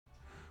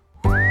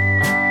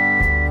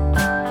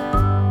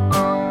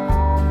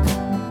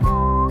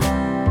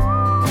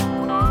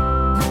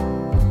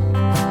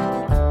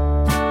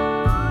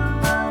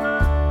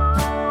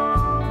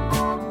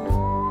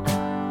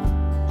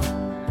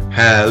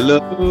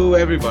Hello,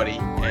 everybody,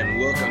 and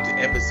welcome to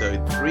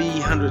episode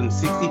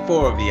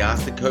 364 of the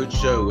Ask the Coach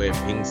show, where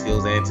Ping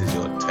Seals answers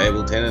your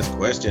table tennis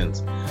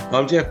questions.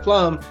 I'm Jeff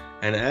Plum,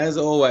 and as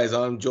always,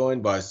 I'm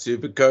joined by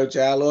Super Coach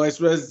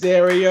Alois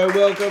Rosario.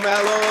 Welcome,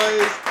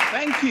 Alois.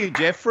 Thank you,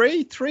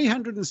 Jeffrey.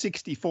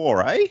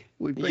 364, eh?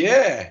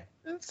 Yeah.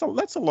 That's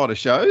a lot of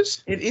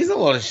shows. It is a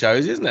lot of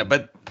shows, isn't it?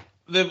 But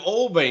they've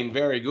all been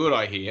very good,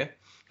 I hear.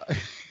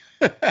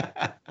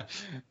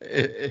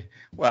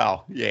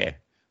 Well, yeah.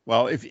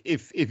 Well,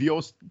 if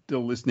you're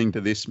still listening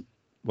to this,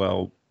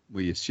 well,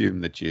 we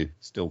assume that you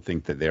still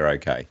think that they're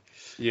okay.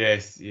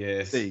 Yes.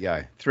 There you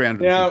go.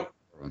 300. Now,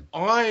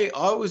 I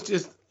was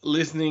just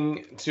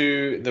listening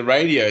to the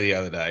radio the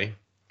other day.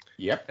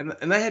 Yep.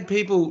 And they had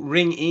people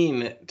ring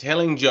in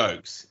telling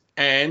jokes.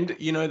 And,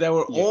 you know, they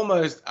were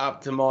almost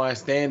up to my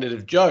standard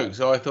of jokes.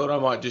 So I thought I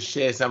might just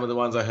share some of the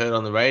ones I heard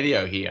on the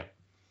radio here.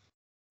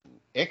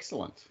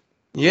 Excellent.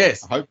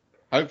 Yes.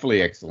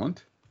 Hopefully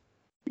excellent.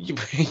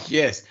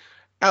 Yes.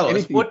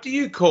 Alice, what do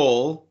you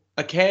call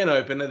a can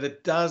opener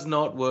that does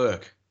not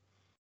work?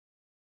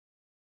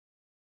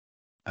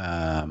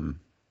 I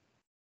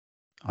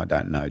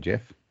don't know,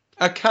 Jeff.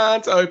 A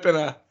can't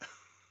opener.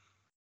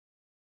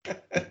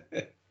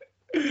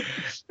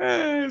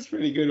 It's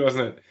pretty good,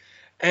 wasn't it?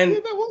 And yeah,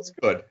 that was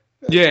good.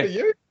 Yeah. For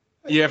you?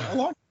 Yeah. I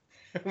like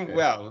it.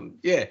 Well,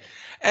 yeah.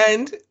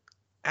 And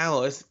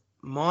Alice,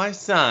 my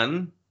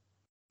son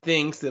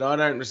thinks that I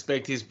don't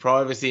respect his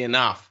privacy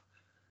enough.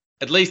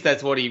 At least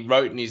that's what he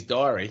wrote in his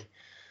diary.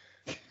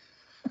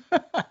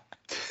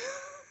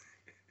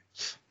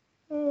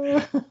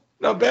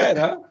 Not bad,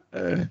 huh?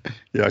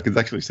 Yeah, I can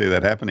actually see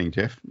that happening,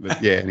 Jeff.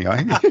 But yeah,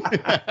 anyway.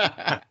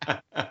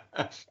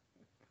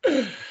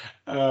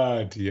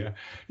 Oh, dear.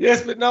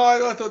 Yes, but no,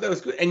 I thought that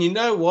was good. And you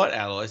know what,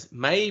 Alois?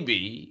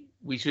 Maybe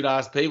we should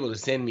ask people to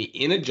send me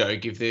in a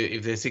joke if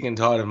they're sick and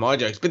tired of my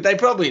jokes. But they're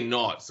probably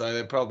not. So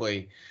they're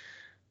probably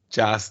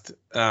just,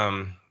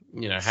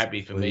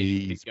 happy for me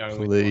to keep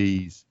going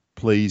with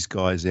Please,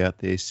 guys out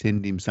there,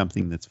 send him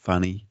something that's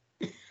funny.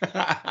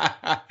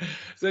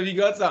 So if you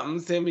got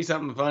something, send me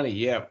something funny.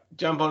 Yeah,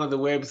 jump onto the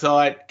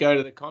website, go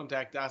to the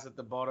contact us at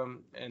the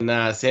bottom,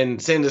 and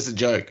send us a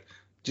joke.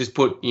 Just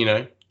put,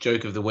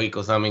 joke of the week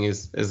or something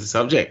as the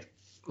subject.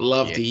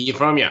 Love to hear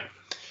from you.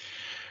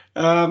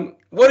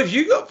 What have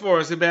you got for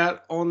us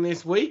about on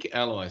this week,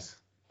 Alois?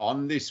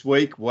 On this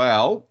week,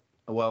 well,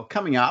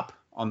 coming up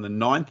on the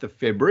 9th of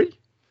February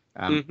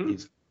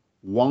is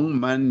Wang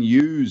Man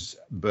Yu's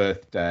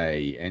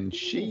birthday, and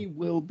she's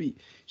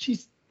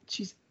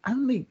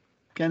only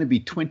going to be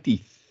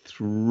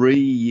 23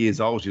 years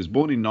old. She was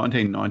born in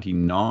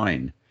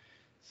 1999,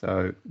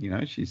 so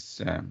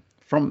she's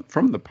from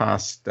the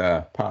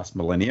past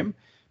millennium,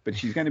 but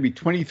she's going to be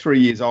 23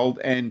 years old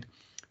and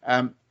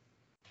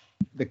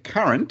the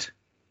current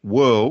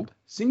world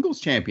singles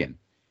champion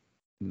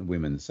in the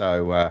women.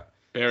 So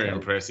very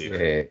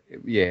impressive.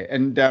 Yeah,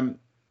 and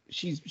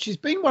she's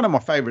been one of my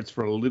favourites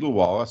for a little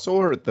while. I saw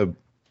her at the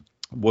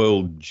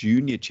World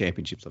Junior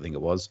Championships, I think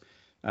it was,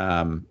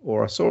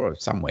 or I saw her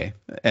somewhere,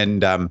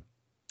 and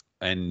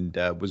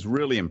was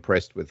really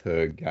impressed with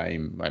her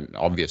game. And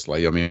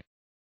obviously,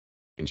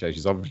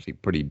 she's obviously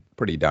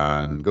pretty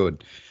darn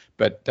good,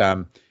 but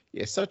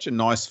such a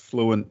nice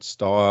fluent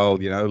style.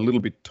 A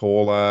little bit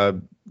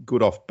taller,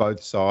 good off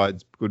both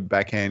sides, good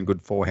backhand,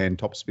 good forehand,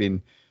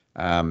 topspin.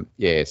 So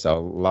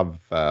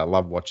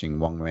love watching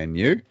Wang Man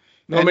Yu.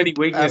 Not many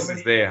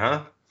weaknesses there,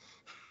 huh?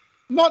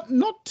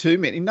 Not too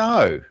many.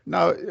 No.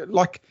 I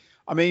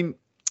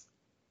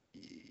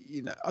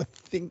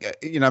think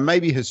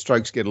maybe her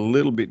strokes get a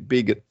little bit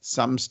big at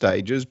some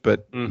stages,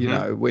 but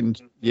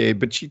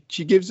but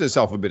she gives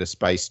herself a bit of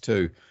space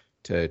too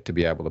to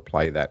be able to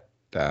play that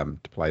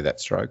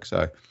stroke.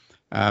 So,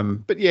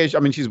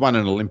 she's won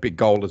an Olympic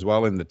gold as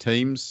well in the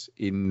teams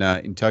in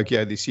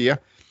Tokyo this year,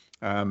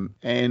 so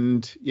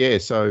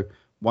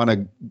won a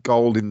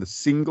gold in the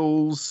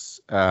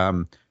singles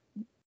at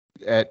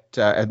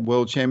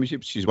World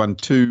Championships. She's won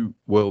 2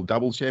 World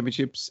Doubles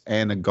Championships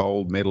and a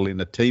gold medal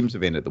in a teams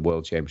event at the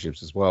World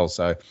Championships as well.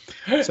 So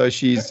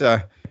she's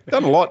done a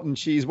lot, and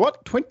she's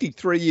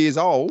 23 years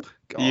old.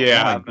 God,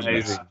 yeah,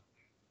 amazing.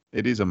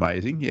 It is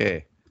amazing. Yeah,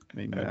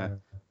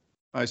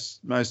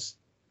 most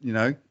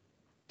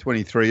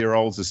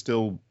 23-year-olds are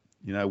still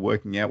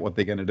working out what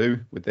they're going to do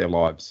with their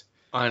lives.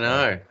 I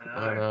know.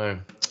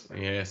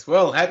 Yes.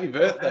 Well, happy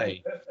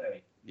birthday.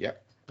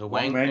 Yep. The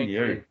Wang Man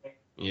Yu.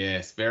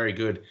 Yes, very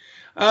good.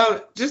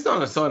 Just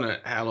on a side note,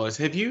 Alois,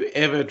 have you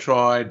ever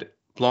tried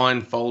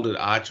blindfolded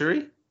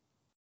archery?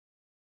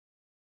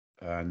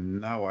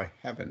 No, I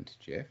haven't,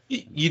 Jeff.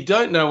 You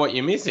don't know what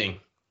you're missing.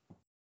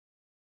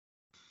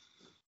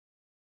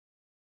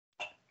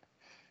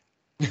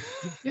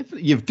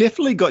 You've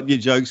definitely got your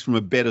jokes from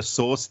a better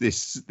source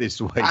this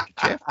week,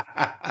 Jeff.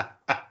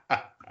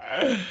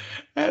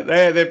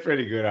 They're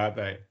pretty good, aren't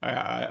they?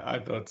 I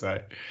thought so.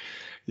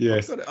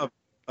 Yes.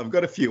 I've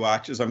got a few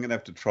archers. I'm going to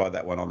have to try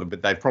that one on them,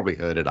 but they've probably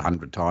heard it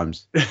 100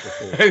 times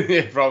before.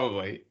 Yeah,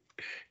 probably.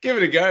 Give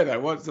it a go, though.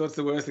 What's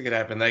the worst that could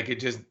happen? They could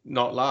just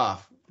not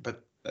laugh.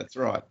 But that's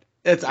right.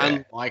 That's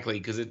unlikely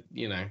because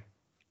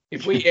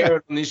if we air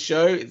it on this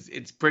show,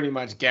 it's pretty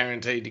much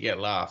guaranteed to get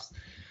laughs.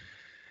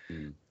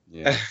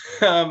 Yeah.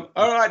 All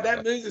right,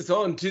 that moves us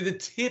on to the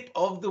tip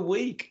of the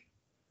week.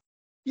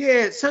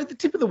 Yeah, so the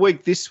tip of the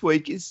week this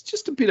week is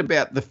just a bit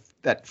about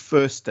that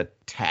first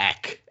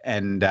attack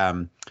and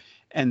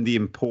the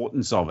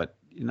importance of it,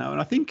 and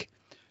I think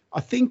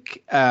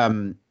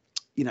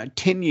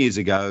 10 years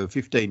ago,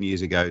 15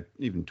 years ago,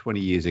 even 20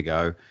 years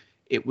ago,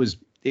 it was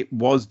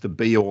the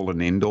be all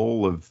and end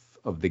all of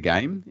the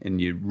game,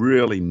 and you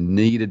really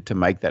needed to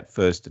make that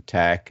first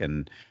attack,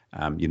 and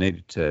you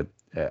needed to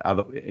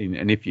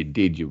and if you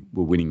did, you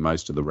were winning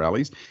most of the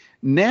rallies.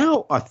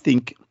 Now I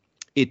think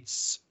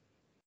it's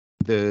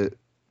the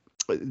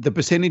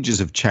percentages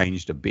have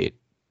changed a bit,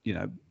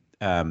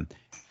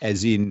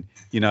 as in,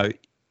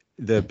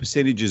 the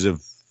percentages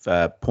of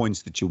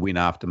points that you win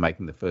after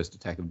making the first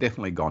attack have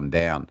definitely gone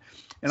down.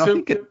 And so I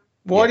think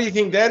why do you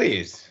think that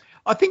is?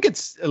 I think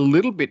it's a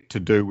little bit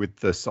to do with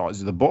the size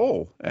of the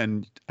ball, but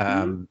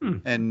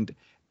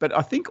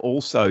I think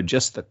also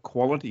just the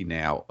quality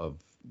now of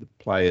the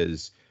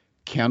players'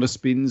 counter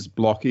spins,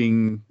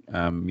 blocking. They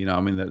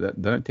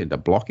don't tend to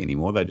block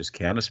anymore; they just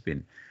counter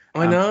spin.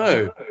 I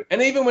know.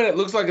 And even when it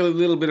looks like a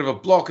little bit of a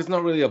block, it's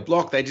not really a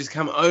block. They just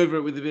come over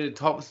it with a bit of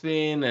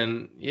topspin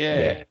and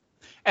yeah.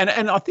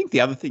 And I think the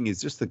other thing is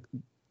just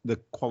the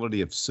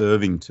quality of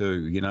serving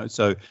too,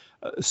 So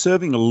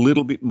serving a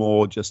little bit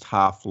more, just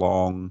half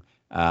long,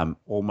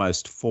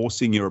 almost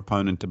forcing your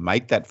opponent to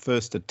make that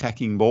first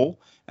attacking ball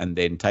and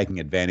then taking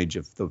advantage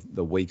of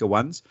the weaker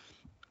ones.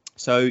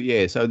 So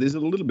there's a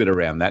little bit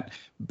around that.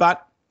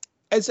 But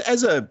as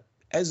a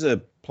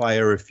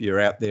player, if you're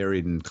out there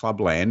in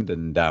clubland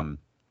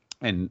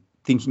and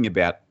thinking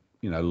about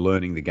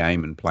learning the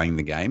game and playing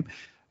the game,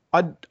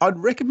 I'd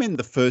recommend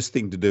the first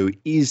thing to do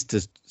is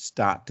to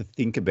start to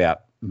think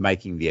about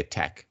making the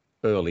attack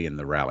early in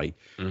the rally,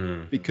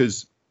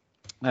 because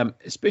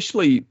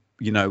especially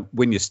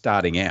when you're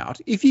starting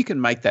out, if you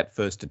can make that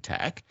first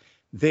attack,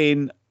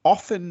 then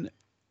often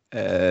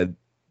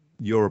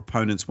your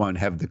opponents won't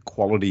have the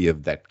quality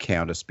of that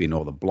counter spin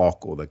or the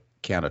block or the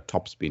counter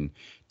top spin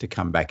to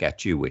come back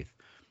at you with.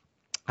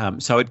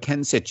 So it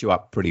can set you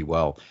up pretty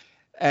well.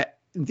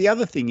 The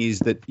other thing is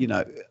that,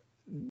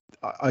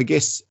 I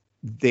guess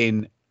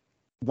then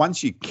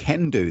once you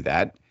can do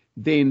that,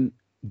 then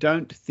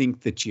don't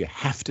think that you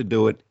have to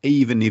do it,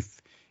 even if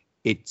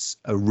it's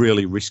a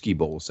really risky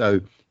ball. So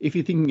if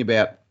you're thinking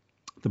about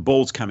the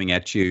ball's coming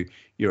at you,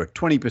 you're a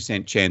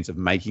 20% chance of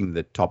making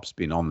the top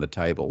spin on the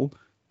table,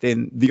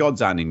 then the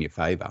odds aren't in your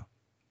favour.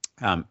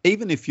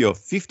 Even if you're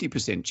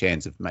 50%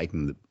 chance of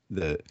making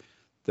the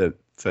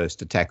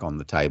first attack on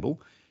the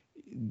table,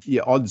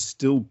 your odds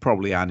still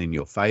probably aren't in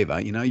your favour.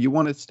 You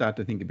want to start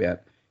to think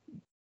about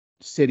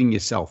setting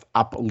yourself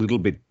up a little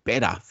bit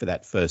better for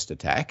that first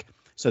attack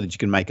so that you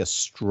can make a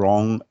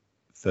strong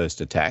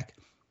first attack,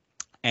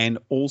 and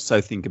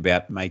also think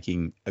about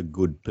making a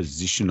good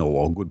positional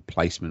or good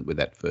placement with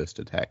that first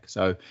attack.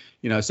 So,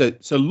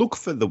 so look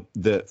for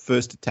the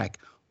first attack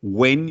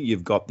when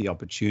you've got the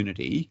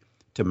opportunity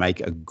to make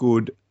a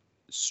good,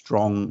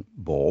 strong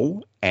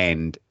ball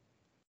and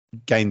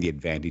gain the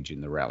advantage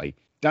in the rally.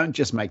 Don't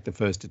just make the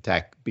first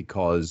attack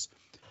because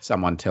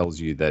someone tells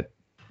you that,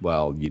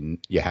 well,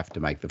 you have to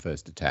make the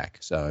first attack.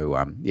 So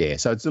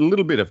so it's a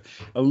little bit of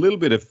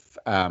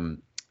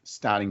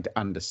starting to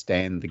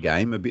understand the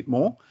game a bit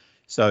more.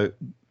 So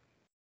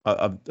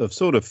I've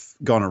sort of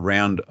gone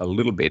around a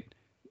little bit.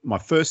 My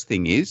first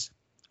thing is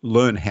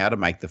learn how to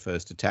make the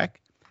first attack.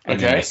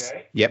 Okay.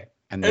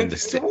 And then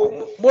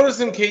what are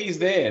some keys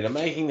there to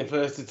making the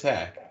first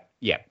attack?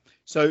 Yeah.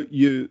 So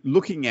you're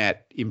looking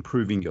at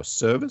improving your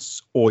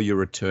service or your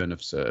return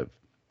of serve,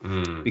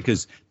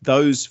 because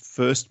those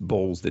first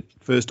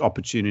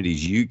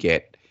opportunities you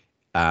get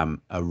are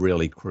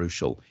really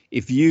crucial.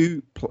 If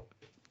you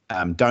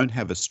don't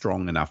have a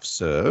strong enough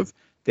serve,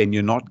 then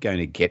you're not going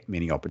to get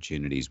many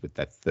opportunities with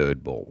that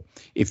third ball.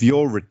 If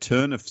your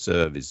return of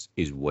serve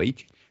is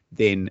weak,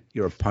 then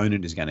your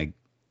opponent is going to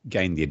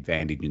gain the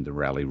advantage in the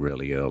rally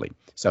really early.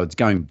 So it's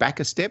going back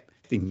a step,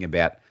 thinking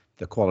about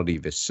the quality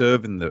of the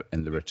serve and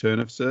the return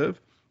of serve.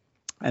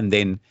 And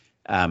then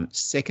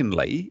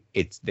secondly,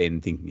 it's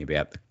then thinking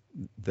about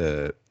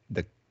the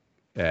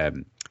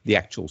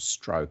actual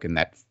stroke, and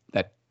that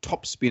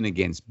top spin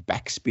against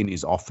backspin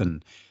is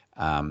often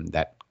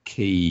that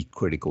key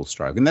critical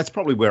stroke. And that's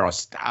probably where I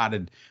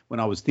started when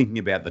I was thinking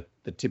about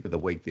the tip of the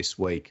week this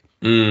week.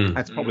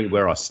 That's probably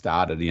where I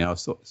started. I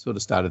sort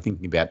of started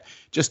thinking about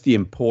just the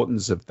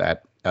importance of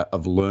that,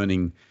 of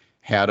learning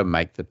how to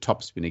make the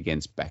top spin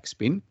against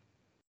backspin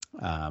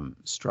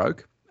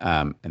stroke,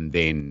 and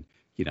then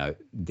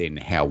then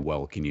how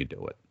well can you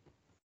do it.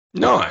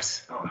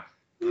 Nice,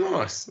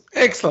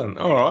 excellent.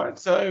 All right,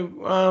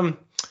 so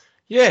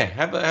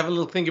have a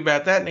little think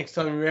about that next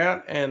time you're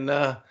out,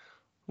 and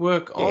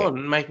work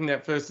on making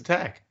that first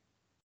attack.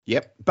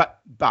 Yep,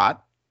 but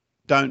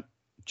don't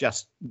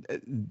just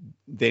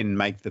then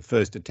make the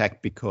first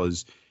attack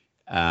because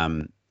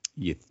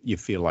you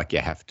feel like you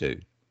have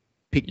to.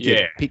 Pick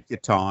your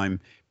time,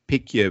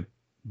 pick your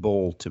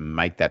ball to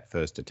make that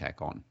first attack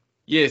on.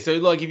 Yeah, so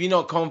like if you're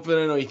not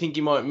confident or you think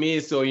you might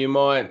miss or you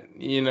might,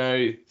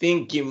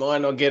 think you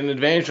might not get an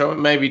advantage from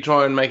it, maybe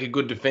try and make a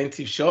good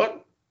defensive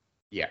shot.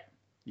 Yeah,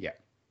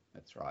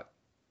 that's right.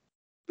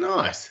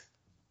 Nice.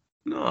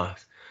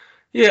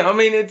 Yeah, I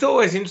mean, it's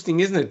always interesting,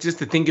 isn't it, just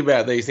to think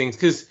about these things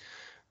because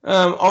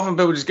often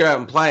people just go out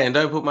and play and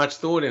don't put much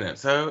thought in it.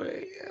 So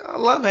I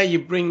love how you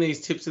bring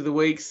these tips of the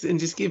weeks and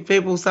just give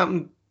people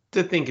something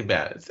to think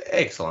about. It's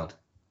excellent.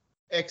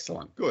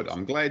 Excellent. Good.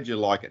 I'm glad you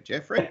like it,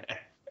 Jeffrey.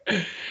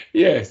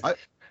 Yes.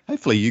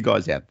 Hopefully you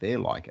guys out there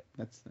like it.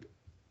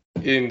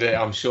 And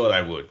I'm sure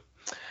they would.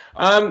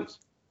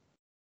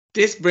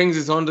 This brings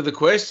us on to the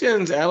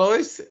questions,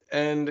 Alois,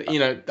 and,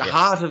 the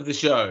heart of the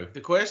show, the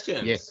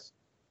questions. Yes.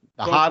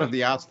 The heart of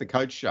the Ask the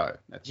Coach show.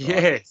 That's right.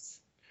 Yes.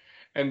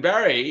 And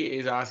Barry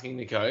is asking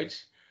the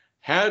coach,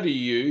 how do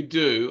you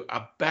do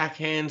a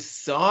backhand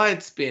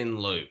side spin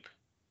loop?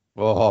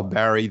 Oh,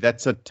 Barry,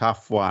 that's a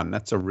tough one.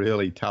 That's a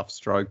really tough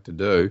stroke to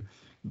do.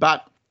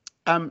 But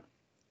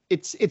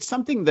it's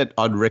something that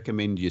I'd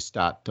recommend you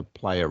start to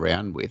play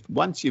around with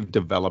once you've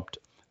developed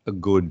a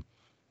good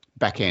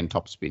backhand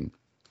topspin.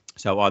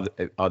 So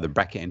either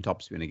backhand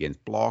topspin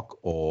against block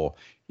or,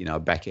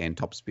 backhand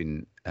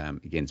topspin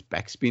against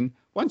backspin.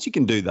 Once you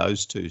can do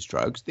those two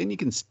strokes, then you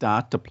can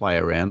start to play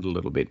around a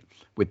little bit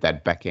with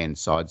that backhand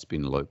side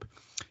spin loop.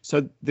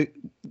 So the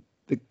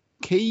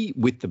key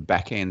with the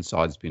backhand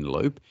side spin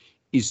loop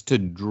is to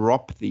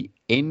drop the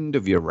end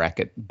of your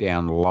racket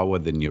down lower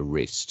than your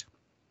wrist.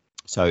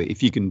 So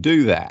if you can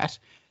do that,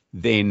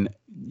 then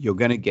you're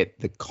going to get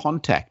the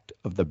contact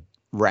of the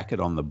racket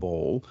on the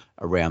ball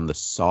around the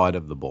side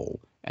of the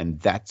ball. And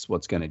that's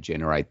what's going to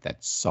generate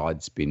that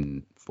side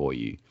spin for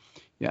you.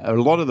 A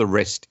lot of the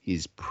rest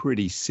is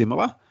pretty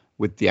similar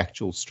with the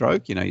actual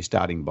stroke. You're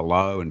starting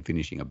below and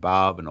finishing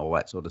above and all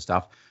that sort of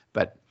stuff.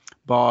 But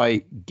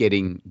by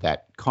getting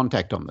that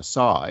contact on the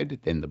side,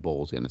 then the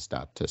ball's going to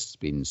start to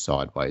spin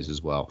sideways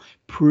as well.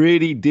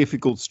 Pretty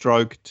difficult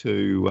stroke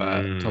to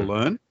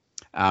learn.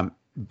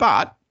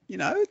 But,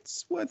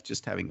 it's worth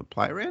just having a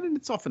play around, and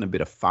it's often a bit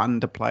of fun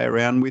to play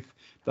around with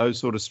those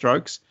sort of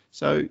strokes.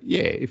 So,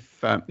 yeah,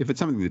 if it's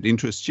something that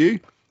interests you,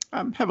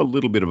 have a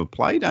little bit of a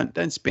play.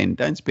 Don't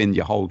spend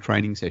your whole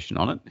training session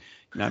on it.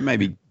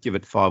 Maybe give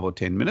it 5 or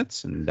 10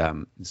 minutes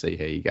and see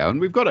how you go. And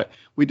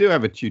we do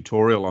have a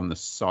tutorial on the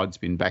side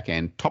spin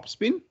backhand top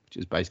spin, which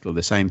is basically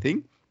the same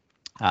thing,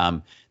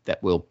 that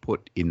we'll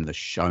put in the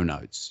show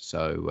notes.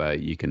 So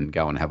you can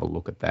go and have a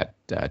look at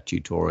that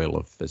tutorial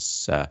of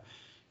us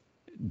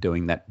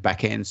doing that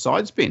backhand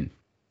side spin.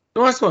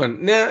 Nice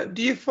one. Now,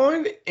 do you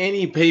find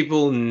any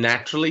people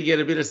naturally get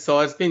a bit of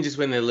side spin just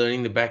when they're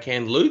learning the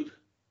backhand loop?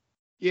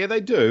 Yeah,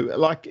 they do.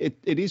 Like it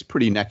is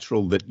pretty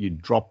natural that you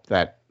drop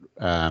that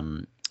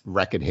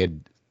racket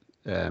head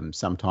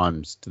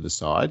sometimes to the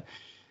side.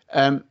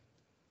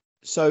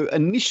 So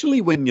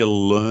initially when you're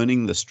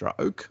learning the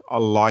stroke, I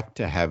like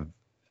to have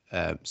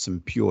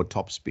some pure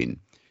topspin.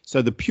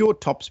 So the pure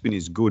topspin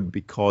is good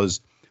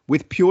because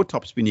with pure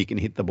topspin, you can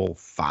hit the ball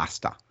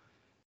faster.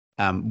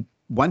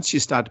 Once you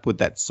start to put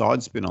that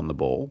side spin on the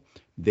ball,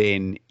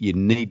 then you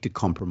need to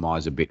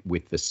compromise a bit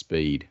with the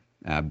speed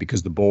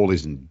because the ball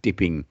isn't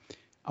dipping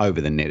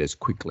over the net as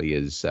quickly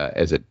as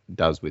it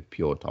does with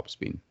pure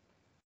topspin.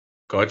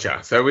 Gotcha.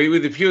 So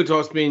with the pure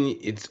topspin,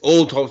 it's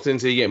all topspin,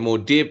 so you get more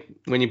dip.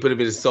 When you put a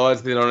bit of side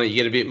spin on it, you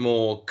get a bit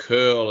more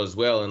curl as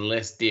well and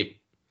less dip.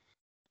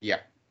 Yeah,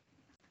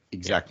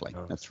 exactly.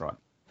 Yeah. That's right.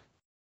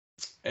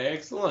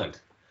 Excellent.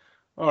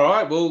 All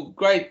right. Well,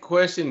 great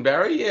question,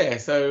 Barry. Yeah,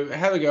 so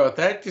have a go at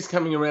that. Just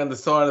coming around the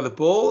side of the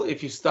ball.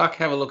 If you're stuck,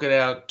 have a look at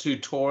our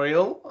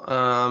tutorial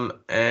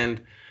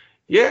and...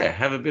 yeah,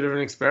 have a bit of an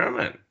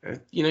experiment.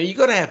 You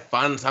got to have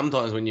fun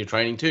sometimes when you're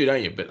training too,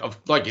 don't you?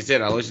 But like you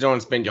said, Alois, you don't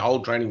want to spend your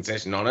whole training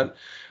session on it.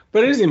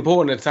 But it is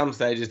important at some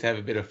stages to have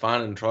a bit of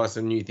fun and try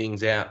some new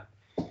things out.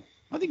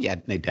 I think you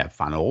need to have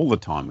fun all the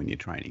time when you're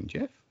training,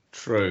 Jeff.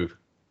 True.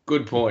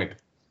 Good point.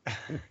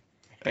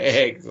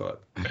 Excellent.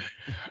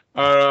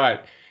 All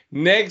right.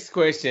 Next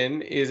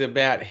question is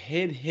about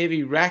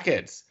head-heavy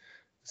rackets.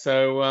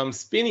 So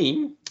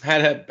Spinny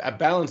had a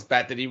balance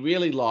bat that he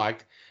really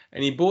liked,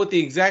 and he bought the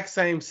exact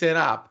same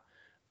setup,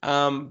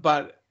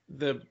 but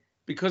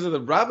because of the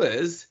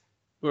rubbers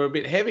were a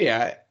bit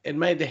heavier, it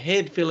made the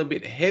head feel a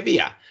bit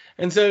heavier.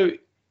 And so,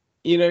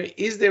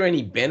 is there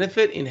any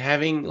benefit in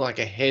having like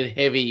a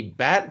head-heavy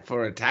bat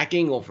for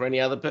attacking or for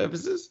any other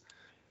purposes?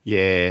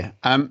 Yeah,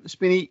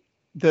 Spinny,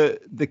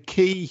 the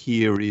key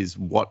here is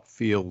what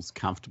feels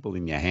comfortable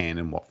in your hand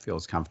and what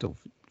feels comfortable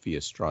for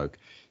your stroke.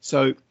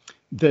 So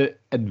the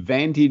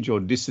advantage or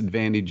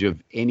disadvantage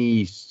of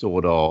any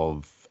sort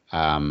of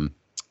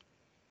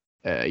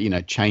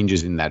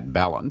changes in that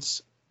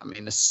balance, I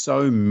mean, are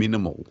so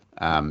minimal,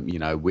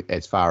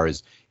 as far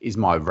as is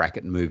my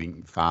racket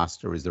moving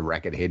faster, is the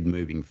racket head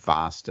moving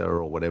faster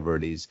or whatever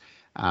it is.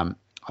 I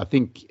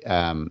think,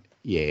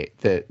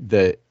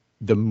 the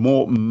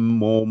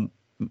more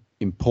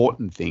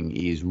important thing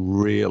is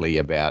really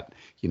about,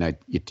 your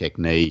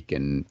technique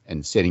and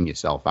setting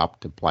yourself up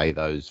to play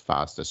those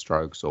faster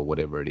strokes or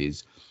whatever it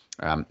is.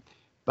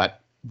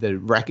 But the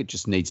racket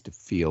just needs to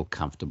feel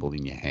comfortable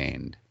in your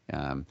hand.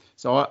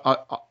 So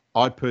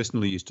I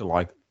personally used to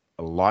like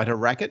a lighter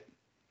racket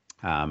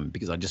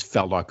because I just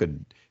felt I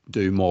could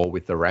do more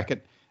with the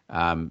racket.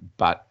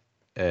 But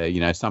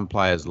some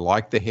players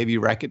like the heavy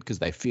racket because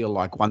they feel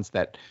like once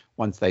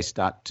they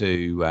start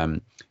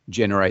to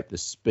generate the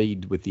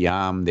speed with the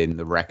arm, then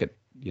the racket,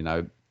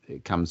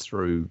 it comes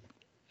through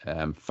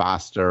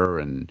faster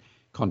and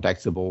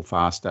contacts the ball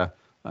faster,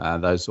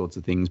 those sorts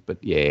of things.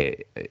 But yeah,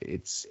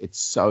 it's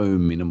so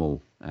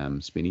minimal,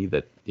 Spinny,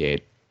 that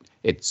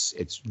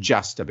it's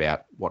just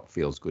about what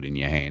feels good in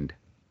your hand.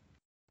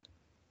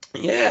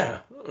 Yeah,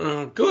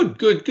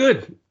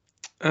 good.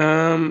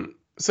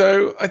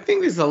 So I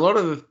think there's a lot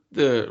of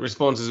the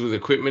responses with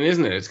equipment,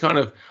 isn't it? It's kind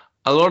of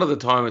a lot of the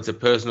time it's a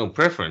personal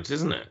preference,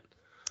 isn't it?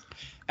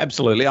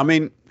 Absolutely. I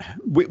mean,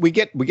 we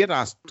get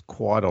asked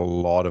quite a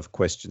lot of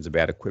questions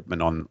about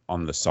equipment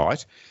on the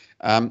site,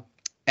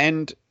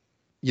 and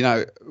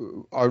I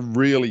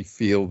really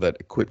feel that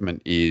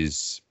equipment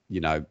is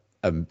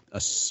a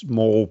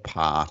small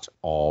part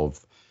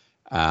of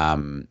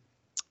the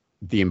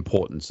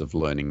importance of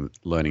learning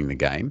the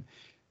game.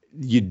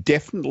 You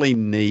definitely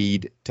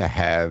need to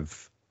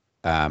have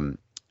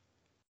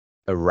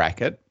a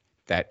racket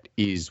that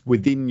is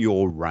within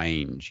your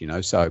range,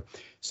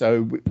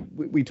 So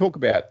we talk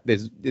about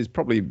there's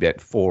probably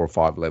about 4 or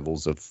 5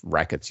 levels of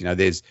rackets.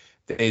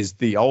 There's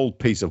the old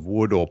piece of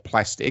wood or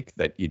plastic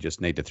that you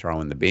just need to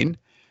throw in the bin.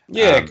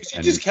 Yeah, because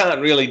you just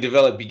can't really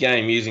develop your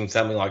game using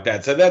something like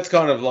that. So that's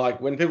kind of like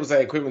when people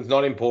say equipment's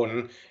not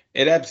important,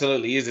 it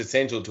absolutely is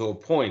essential to a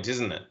point,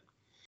 isn't it?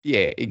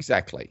 Yeah,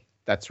 exactly.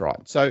 That's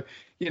right. So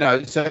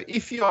so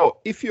if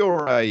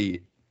you're a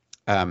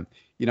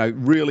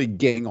really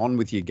getting on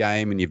with your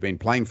game and you've been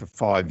playing for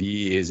 5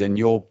 years and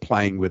you're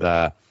playing with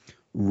a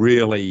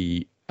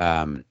really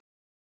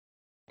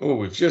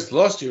we've just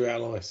lost you,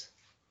 Alois.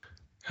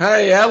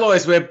 Hey,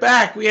 Alois, we're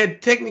back. We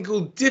had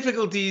technical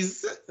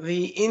difficulties.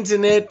 The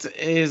internet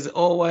is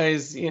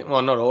always,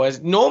 not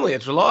always. Normally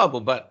it's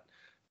reliable, but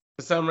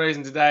for some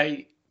reason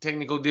today,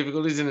 technical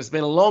difficulties, and it's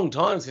been a long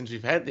time since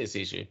we've had this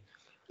issue.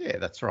 Yeah,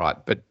 that's right.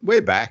 But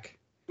we're back.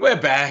 We're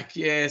back,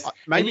 yes.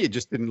 Maybe you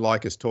just didn't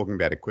like us talking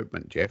about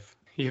equipment, Jeff.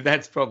 Yeah,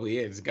 that's probably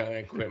it. It's going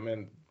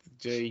equipment.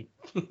 Gee,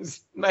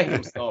 make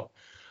them stop.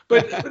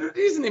 But it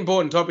is an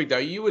important topic, though.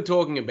 You were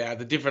talking about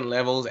the different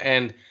levels,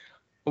 and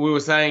we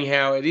were saying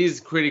how it is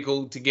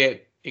critical to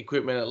get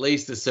equipment at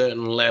least a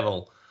certain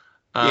level,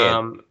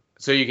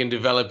 so you can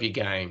develop your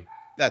game.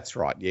 That's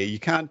right. Yeah, you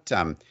can't.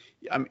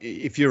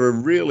 If you're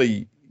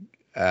a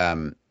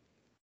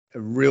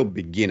real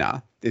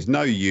beginner, there's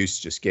no use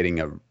just getting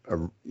a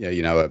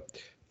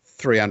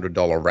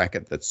 $300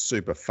 racket that's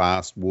super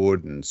fast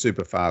wood and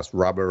super fast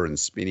rubber and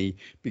spinny,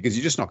 because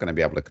you're just not going to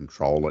be able to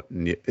control it,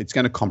 and it's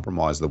going to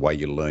compromise the way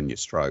you learn your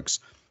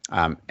strokes.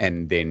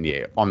 And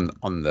then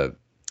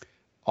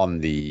on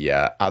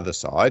the other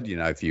side,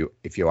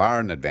 if you are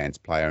an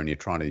advanced player and you're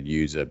trying to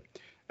use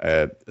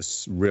a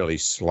really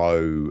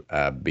slow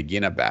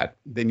beginner bat,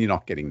 then you're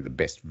not getting the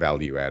best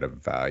value out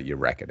of your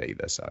racket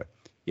either. So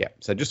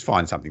just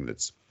find something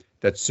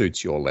that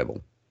suits your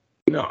level.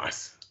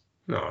 Nice.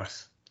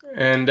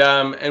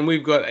 And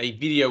we've got a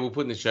video we'll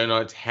put in the show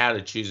notes, how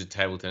to choose a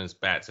table tennis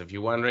bat. So if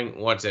you're wondering,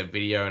 watch that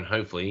video and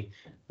hopefully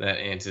that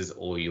answers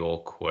all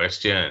your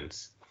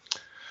questions.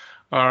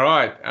 All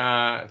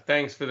right.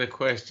 Thanks for the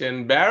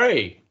question,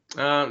 Barry.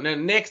 Now,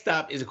 next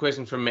up is a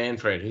question from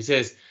Manfred, who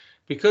says,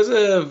 because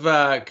of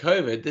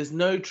COVID, there's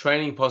no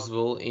training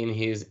possible in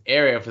his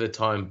area for the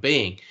time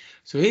being.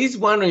 So he's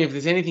wondering if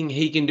there's anything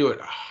he can do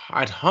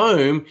at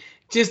home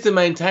just to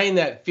maintain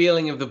that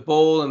feeling of the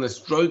ball and the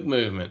stroke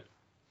movement.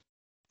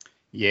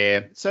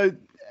 Yeah. So,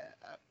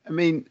 I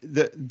mean,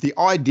 the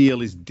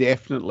ideal is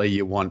definitely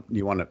you want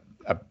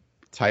a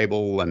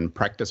table and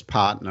practice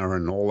partner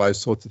and all those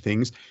sorts of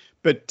things.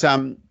 But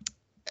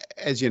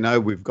as you know,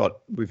 we've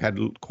had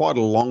quite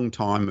a long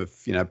time of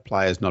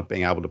players not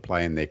being able to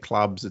play in their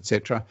clubs,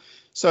 etc.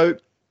 So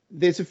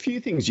there's a few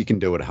things you can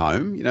do at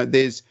home.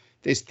 There's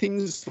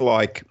things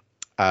like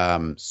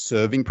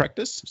serving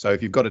practice. So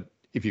if you've got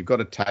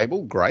a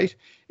table, great.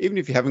 Even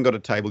if you haven't got a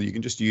table, you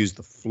can just use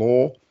the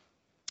floor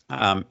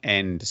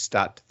and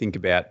start to think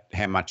about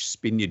how much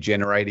spin you're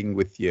generating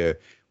with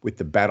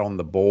the bat on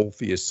the ball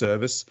for your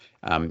service.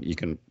 You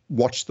can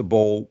watch the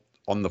ball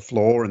on the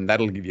floor, and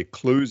that'll give you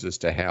clues as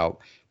to how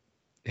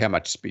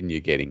much spin you're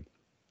getting.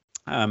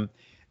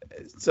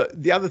 So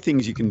the other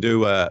things you can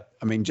do are,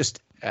 just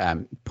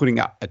putting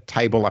up a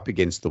table up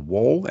against the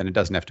wall, and it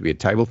doesn't have to be a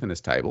table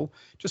tennis table.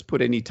 Just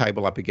put any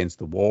table up against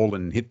the wall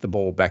and hit the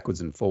ball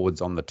backwards and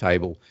forwards on the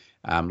table.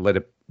 Let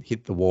it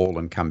hit the wall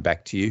and come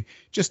back to you,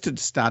 just to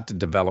start to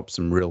develop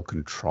some real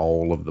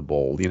control of the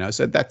ball.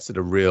 So that's at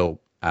a real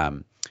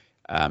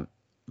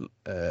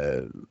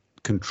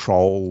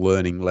control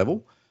learning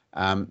level.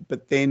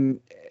 But then,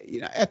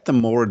 at the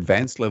more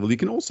advanced level, you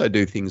can also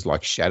do things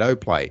like shadow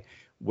play,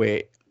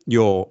 where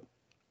you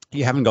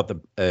haven't got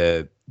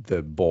the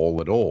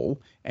ball at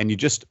all, and you're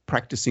just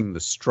practicing the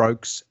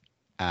strokes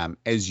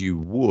as you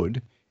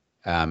would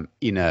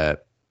in a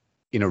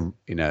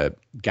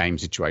game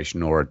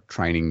situation or a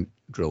training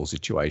drill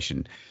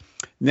situation.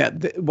 Now,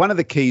 one of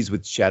the keys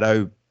with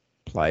shadow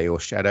play or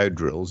shadow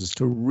drills is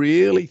to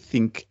really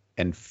think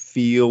and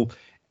feel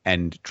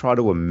and try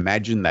to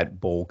imagine that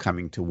ball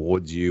coming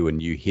towards you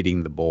and you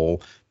hitting the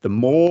ball. The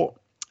more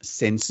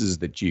senses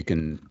that you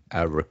can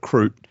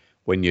recruit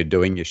when you're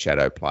doing your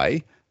shadow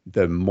play,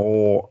 the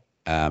more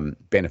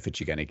benefit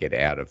you're going to get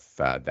out of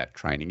that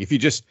training. If you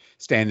just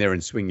stand there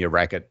and swing your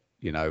racket,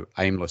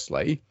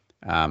 aimlessly,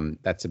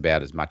 that's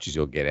about as much as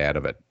you'll get out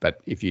of it.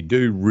 But if you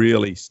do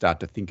really start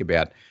to think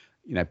about,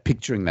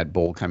 picturing that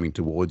ball coming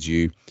towards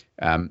you,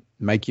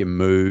 make your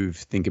move,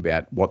 think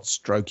about what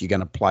stroke you're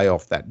going to play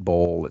off that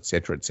ball, et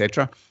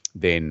cetera,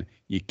 then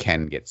you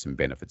can get some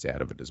benefits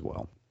out of it as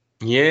well.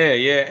 Yeah.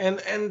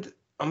 And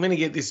I'm going to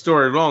get this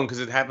story wrong because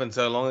it happened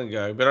so long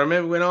ago. But I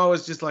remember when I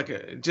was just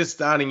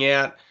starting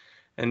out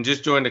and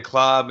just joined a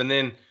club, and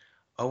then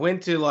I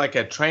went to like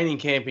a training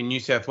camp in New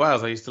South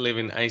Wales. I used to live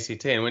in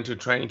ACT and went to a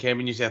training camp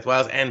in New South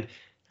Wales, and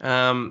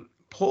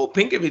Paul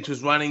Pinkovich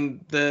was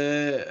running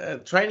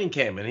the training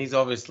camp, and he's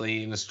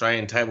obviously an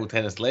Australian table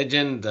tennis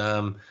legend,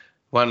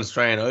 won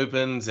Australian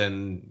Opens,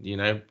 and,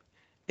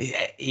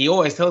 he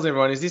always tells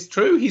everyone, is this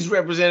true? He's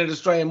represented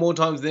Australia more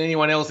times than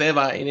anyone else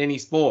ever in any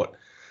sport.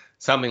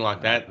 Something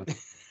like that.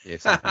 Yeah,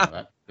 something like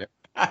that. Yep.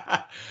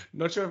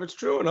 Not sure if it's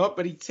true or not,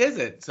 but he says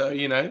it. So,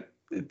 it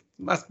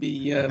must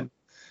be.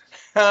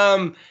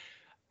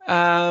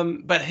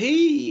 But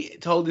he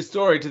told this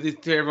story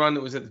to everyone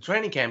that was at the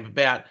training camp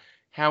about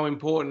how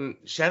important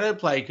shadow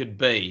play could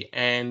be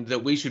and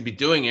that we should be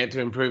doing it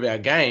to improve our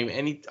game.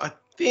 And I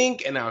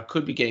think, and I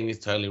could be getting this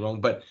totally wrong,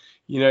 but,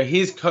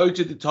 his coach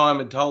at the time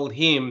had told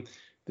him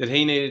that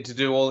he needed to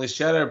do all this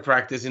shadow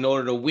practice in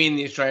order to win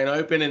the Australian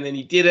Open, and then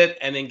he did it,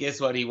 and then guess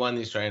what? He won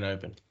the Australian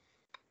Open.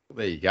 Well,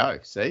 there you go.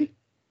 See?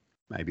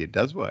 Maybe it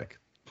does work.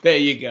 There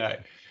you go.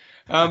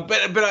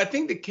 But I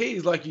think the key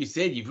is, like you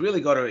said, you've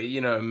really got to,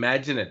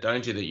 imagine it,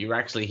 don't you, that you're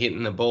actually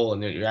hitting the ball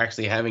and that you're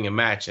actually having a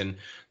match. And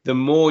the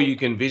more you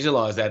can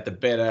visualize that, the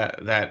better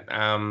that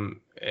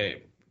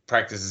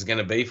practice is going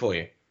to be for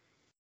you.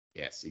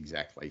 Yes,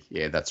 exactly.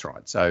 Yeah, that's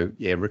right. So,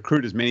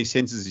 recruit as many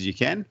senses as you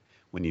can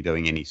when you're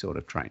doing any sort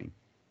of training.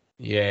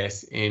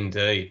 Yes,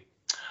 indeed.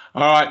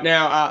 All right.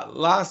 Now,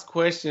 last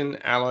question,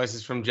 Alois,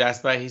 is from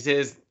Jasper. He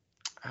says,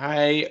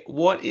 hey,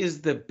 what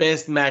is the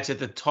best match at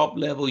the top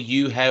level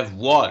you have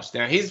watched?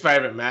 Now, his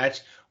favorite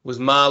match was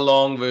Ma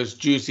Long versus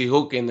Juicy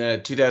Hook in the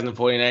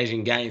 2014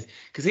 Asian Games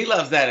because he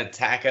loves that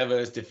attacker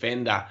versus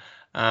defender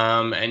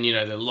and,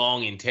 the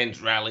long, intense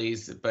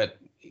rallies. But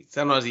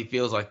sometimes he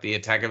feels like the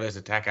attacker versus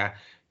attacker,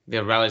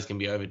 their rallies can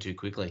be over too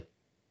quickly.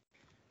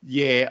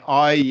 Yeah,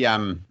 I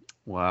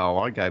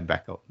go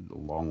back a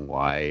long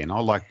way, and I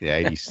like the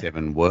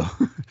 87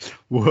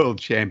 World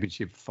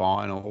Championship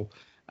final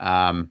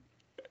of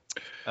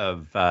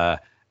Zhang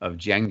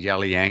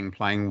Jialiang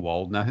playing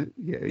Waldner.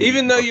 Yeah,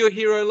 even though your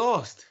hero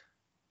lost.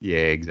 Yeah,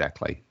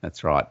 exactly.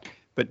 That's right.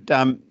 But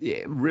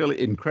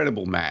really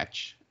incredible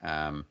match,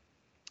 and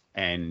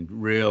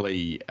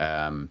really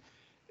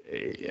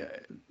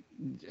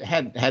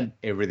had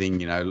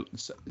everything.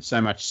 So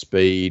much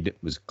speed. It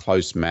was a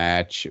close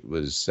match. It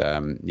was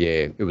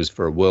it was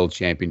for a world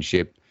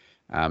championship.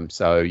 I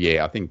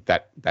think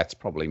that's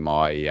probably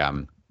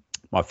my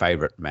my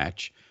favorite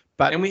match.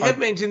 And we have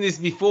mentioned this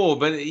before,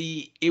 but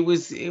it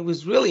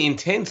was really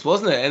intense,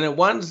 wasn't it? And at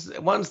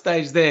one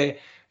stage there,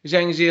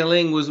 Zhang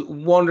Jialing was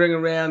wandering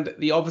around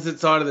the opposite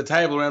side of the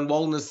table, around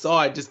Waldner's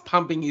side, just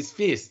pumping his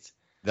fist.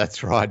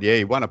 That's right. Yeah,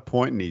 he won a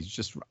point and he's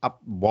just up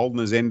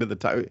Waldner's end of the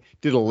table,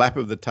 did a lap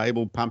of the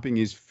table, pumping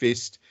his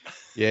fist.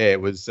 Yeah,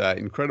 it was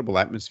incredible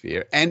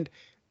atmosphere. And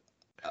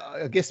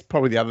I guess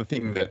probably the other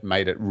thing that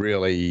made it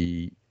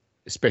really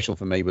special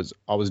for me was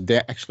I was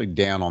actually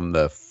down on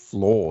the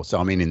floor. So,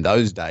 in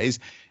those days,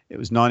 it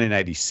was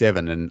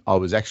 1987, and I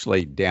was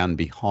actually down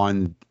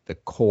behind the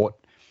court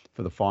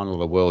for the final of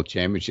the World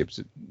Championships.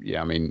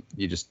 Yeah,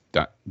 you just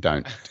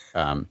don't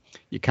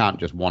you can't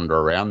just wander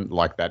around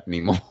like that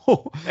anymore.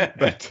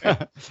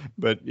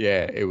 but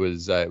yeah, it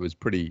was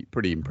pretty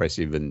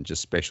impressive and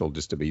just special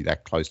just to be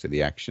that close to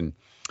the action.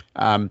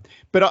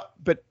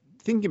 But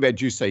thinking about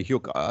Juicy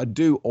Hook, I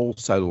do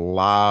also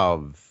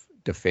love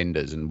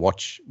defenders and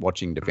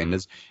watching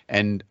defenders.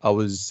 And I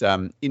was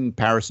in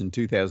Paris in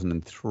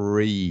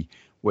 2003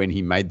 when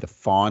he made the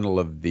final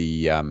of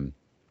the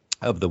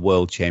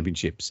World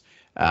Championships.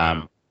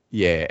 Wow.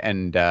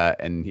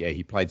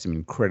 He played some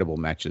incredible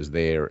matches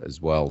there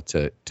as well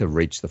to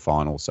reach the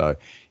final. So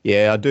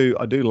I do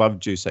love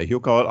Juicy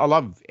Hook. I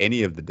love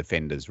any of the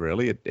defenders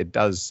really. It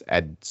does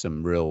add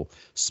some real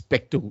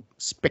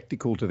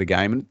spectacle to the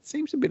game, and it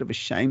seems a bit of a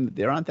shame that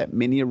there aren't that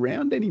many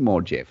around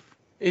anymore, Jeff.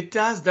 It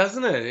does,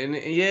 doesn't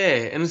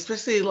it? And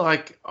especially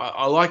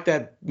I like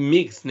that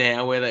mix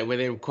now where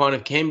they kind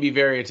of can be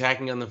very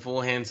attacking on the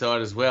forehand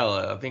side as well.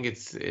 I think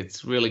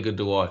it's really good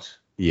to watch.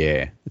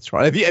 Yeah, that's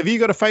right. Have you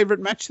got a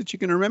favourite match that you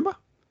can remember?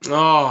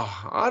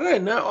 Oh, I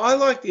don't know. I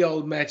like the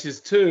old matches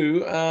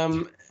too.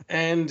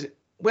 And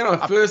when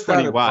I first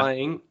started 21.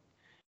 playing,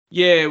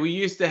 yeah, we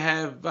used to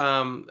have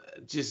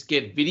just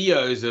get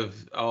videos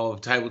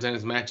of table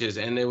tennis matches,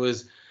 and there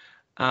was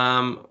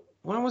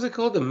what was it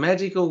called? The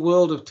Magical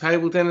World of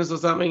Table Tennis or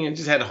something, and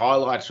just had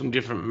highlights from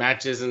different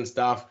matches and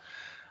stuff.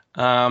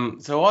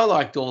 So I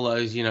liked all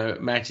those,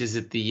 matches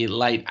at the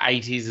late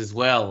 80s as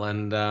well,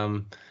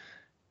 and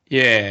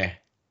yeah.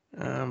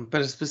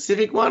 But a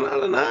specific one, I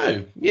don't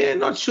know. Yeah,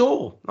 not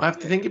sure. I have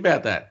to think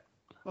about that.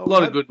 Well, A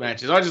lot of good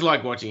matches. I just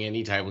like watching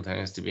any table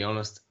tennis, to be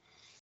honest.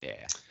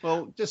 Yeah.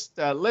 Well, just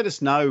let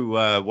us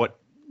know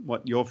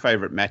what your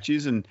favourite match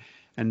is, and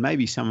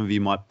maybe some of you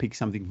might pick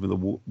something from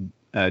the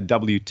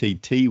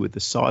WTT with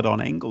the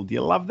side-on angle. Do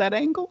you love that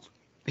angle?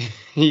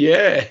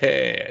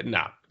 Yeah.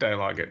 No, don't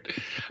like it.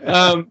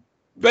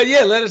 But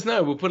yeah, let us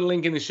know. We'll put a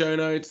link in the show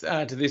notes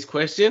to this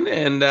question,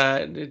 and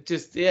let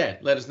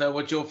us know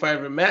what's your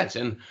favourite match,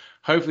 and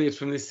hopefully it's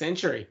from this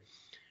century.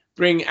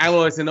 Bring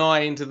Alois and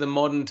I into the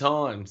modern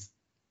times.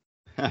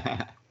 All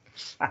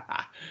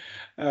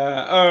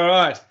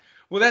right.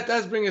 Well, that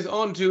does bring us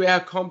on to our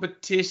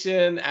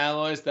competition,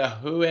 Alois, the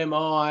Who Am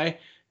I?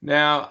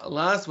 Now,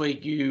 last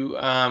week you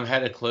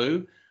had a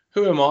clue.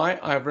 Who am I?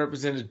 I've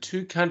represented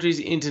 2 countries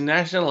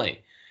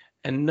internationally,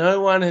 and no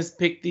one has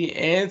picked the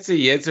answer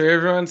yet, so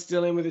everyone's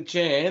still in with a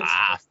chance.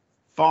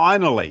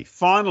 Finally,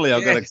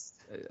 I've got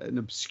an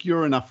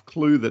obscure enough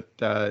clue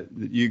that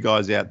you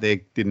guys out there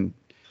didn't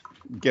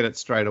get it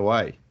straight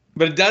away.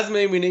 But it does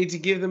mean we need to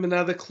give them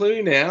another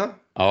clue now.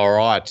 All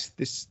right.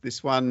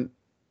 This one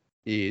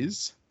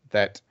is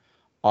that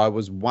I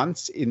was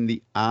once in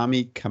the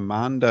Army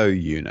Commando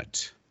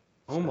Unit.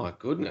 Oh, my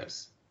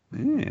goodness.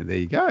 Yeah, there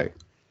you go.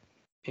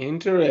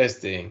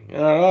 Interesting.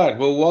 All right.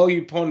 Well, while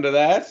you ponder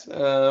that,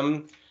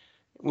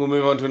 we'll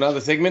move on to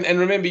another segment. And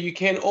remember, you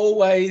can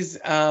always,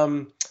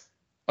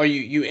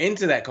 you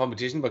enter that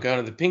competition by going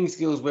to the Ping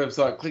Skills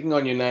website, clicking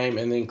on your name,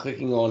 and then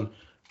clicking on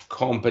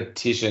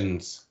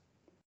competitions.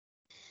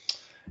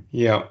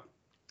 Yeah.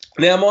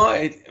 Now,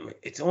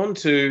 it's on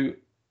to,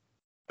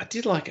 I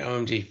did like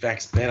OMG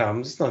Facts better.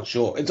 I'm just not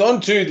sure. It's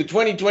on to the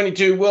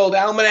 2022 World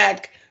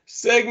Almanac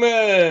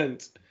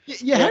segment.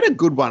 You had a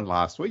good one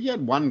last week. You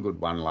had one good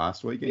one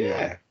last week. Anyway.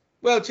 Yeah.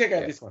 Well, check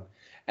out this one.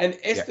 An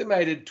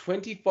estimated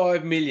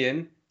 25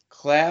 million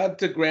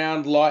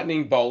cloud-to-ground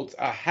lightning bolts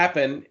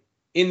happen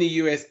in the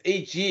US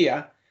each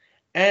year,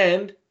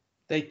 and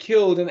they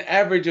killed an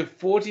average of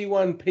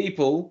 41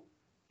 people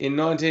in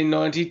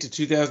 1990 to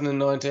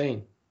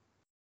 2019.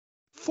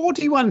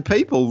 41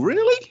 people?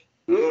 Really?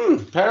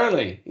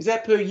 Apparently. Is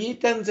that per year?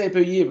 It doesn't say per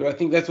year, but I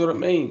think that's what it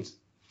means.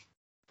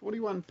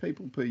 41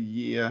 people per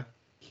year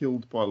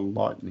killed by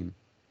lightning.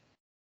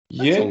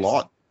 That's yes. a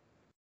lot.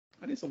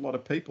 That is a lot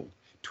of people.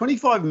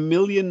 25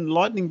 million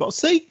lightning bolts.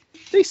 See,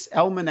 this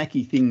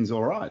almanac-y thing's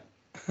all right.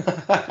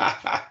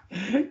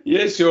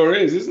 Yeah, sure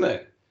is, isn't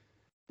it?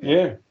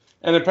 Yeah.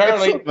 And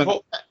apparently...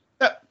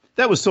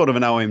 That was sort of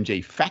an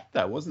OMG fact,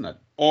 though, wasn't it?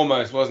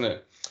 Almost, wasn't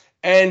it?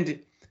 And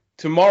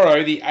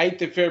tomorrow, the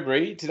 8th of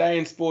February, today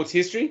in sports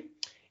history,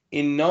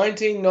 in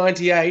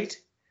 1998...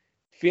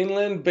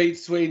 Finland beat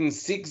Sweden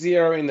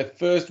 6-0 in the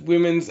first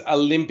women's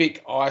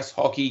Olympic ice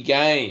hockey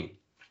game.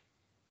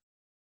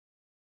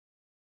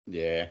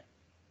 Yeah.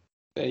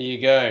 There you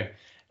go.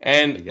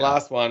 And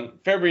last one,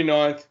 February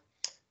 9th.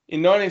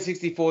 In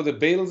 1964, the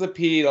Beatles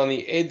appeared on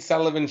the Ed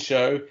Sullivan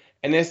Show.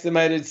 An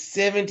estimated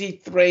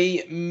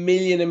 73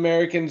 million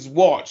Americans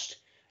watched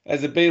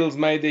as the Beatles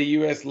made their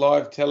US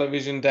live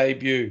television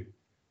debut.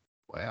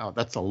 Wow,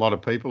 that's a lot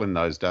of people in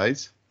those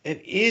days.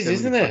 It is,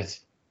 isn't it?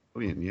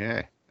 Brilliant,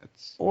 yeah.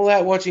 All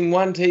out watching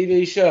one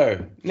TV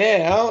show.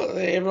 Now,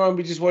 everyone will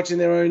be just watching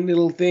their own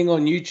little thing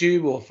on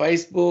YouTube or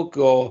Facebook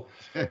or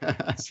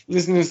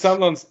listening to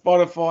something on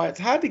Spotify. It's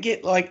hard to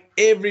get,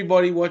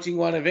 everybody watching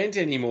one event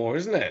anymore,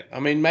 isn't it? I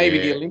mean, maybe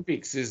the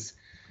Olympics is...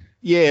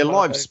 Yeah,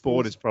 live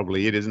sport is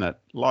probably it, isn't it?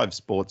 Live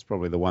sport's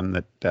probably the one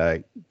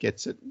that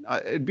gets it.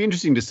 It'd be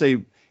interesting to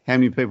see how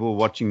many people were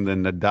watching the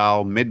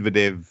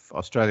Nadal-Medvedev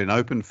Australian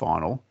Open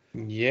final.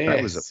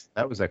 Yes.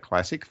 That was a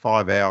classic,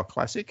 5-hour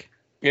classic.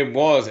 It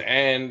was,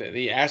 and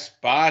the Ash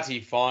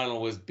Barty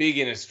final was big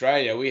in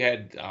Australia. We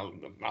had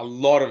a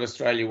lot of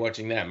Australia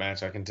watching that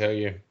match, I can tell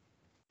you.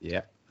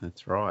 Yeah,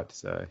 that's right.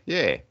 So,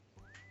 yeah.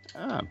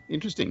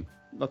 Interesting.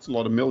 That's a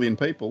lot of million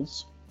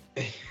peoples.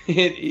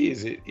 It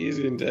is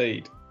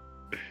indeed.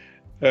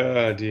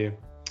 Oh, dear.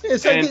 Yeah,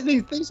 so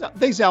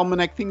these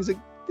almanac things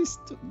are they're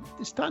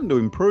starting to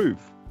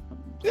improve.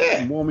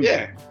 Yeah,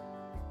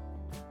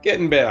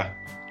 Getting better.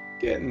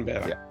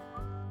 Yeah.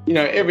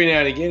 Every now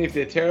and again, if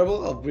they're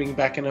terrible, I'll bring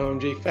back an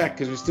OMG fact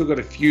because we've still got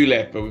a few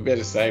left, but we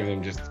better save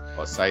them just.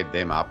 I saved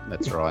them up.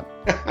 That's right.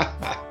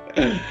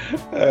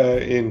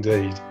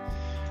 Indeed.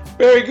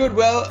 Very good.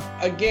 Well,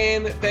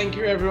 again, thank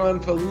you everyone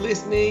for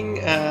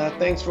listening.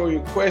 Thanks for all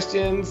your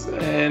questions,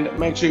 and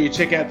make sure you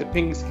check out the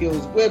Ping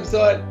Skills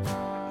website.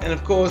 And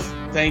of course,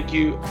 thank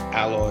you,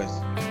 Alois.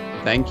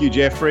 Thank you,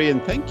 Jeffrey,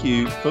 and thank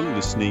you for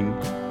listening.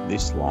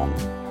 this long.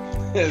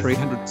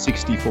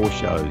 364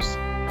 shows.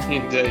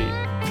 Indeed.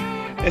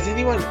 Has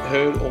anyone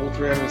heard all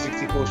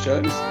 364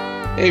 shows?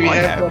 If you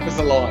have, drop us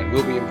a line.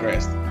 We'll be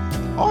impressed.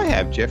 I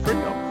have, Jeffrey.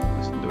 I've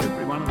listened to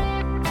every one of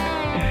them.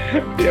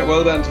 Yeah,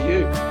 well done to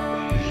you.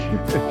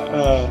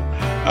 All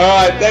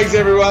right, thanks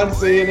everyone.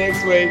 See you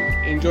next week.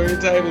 Enjoy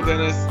your table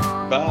tennis.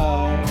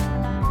 Bye.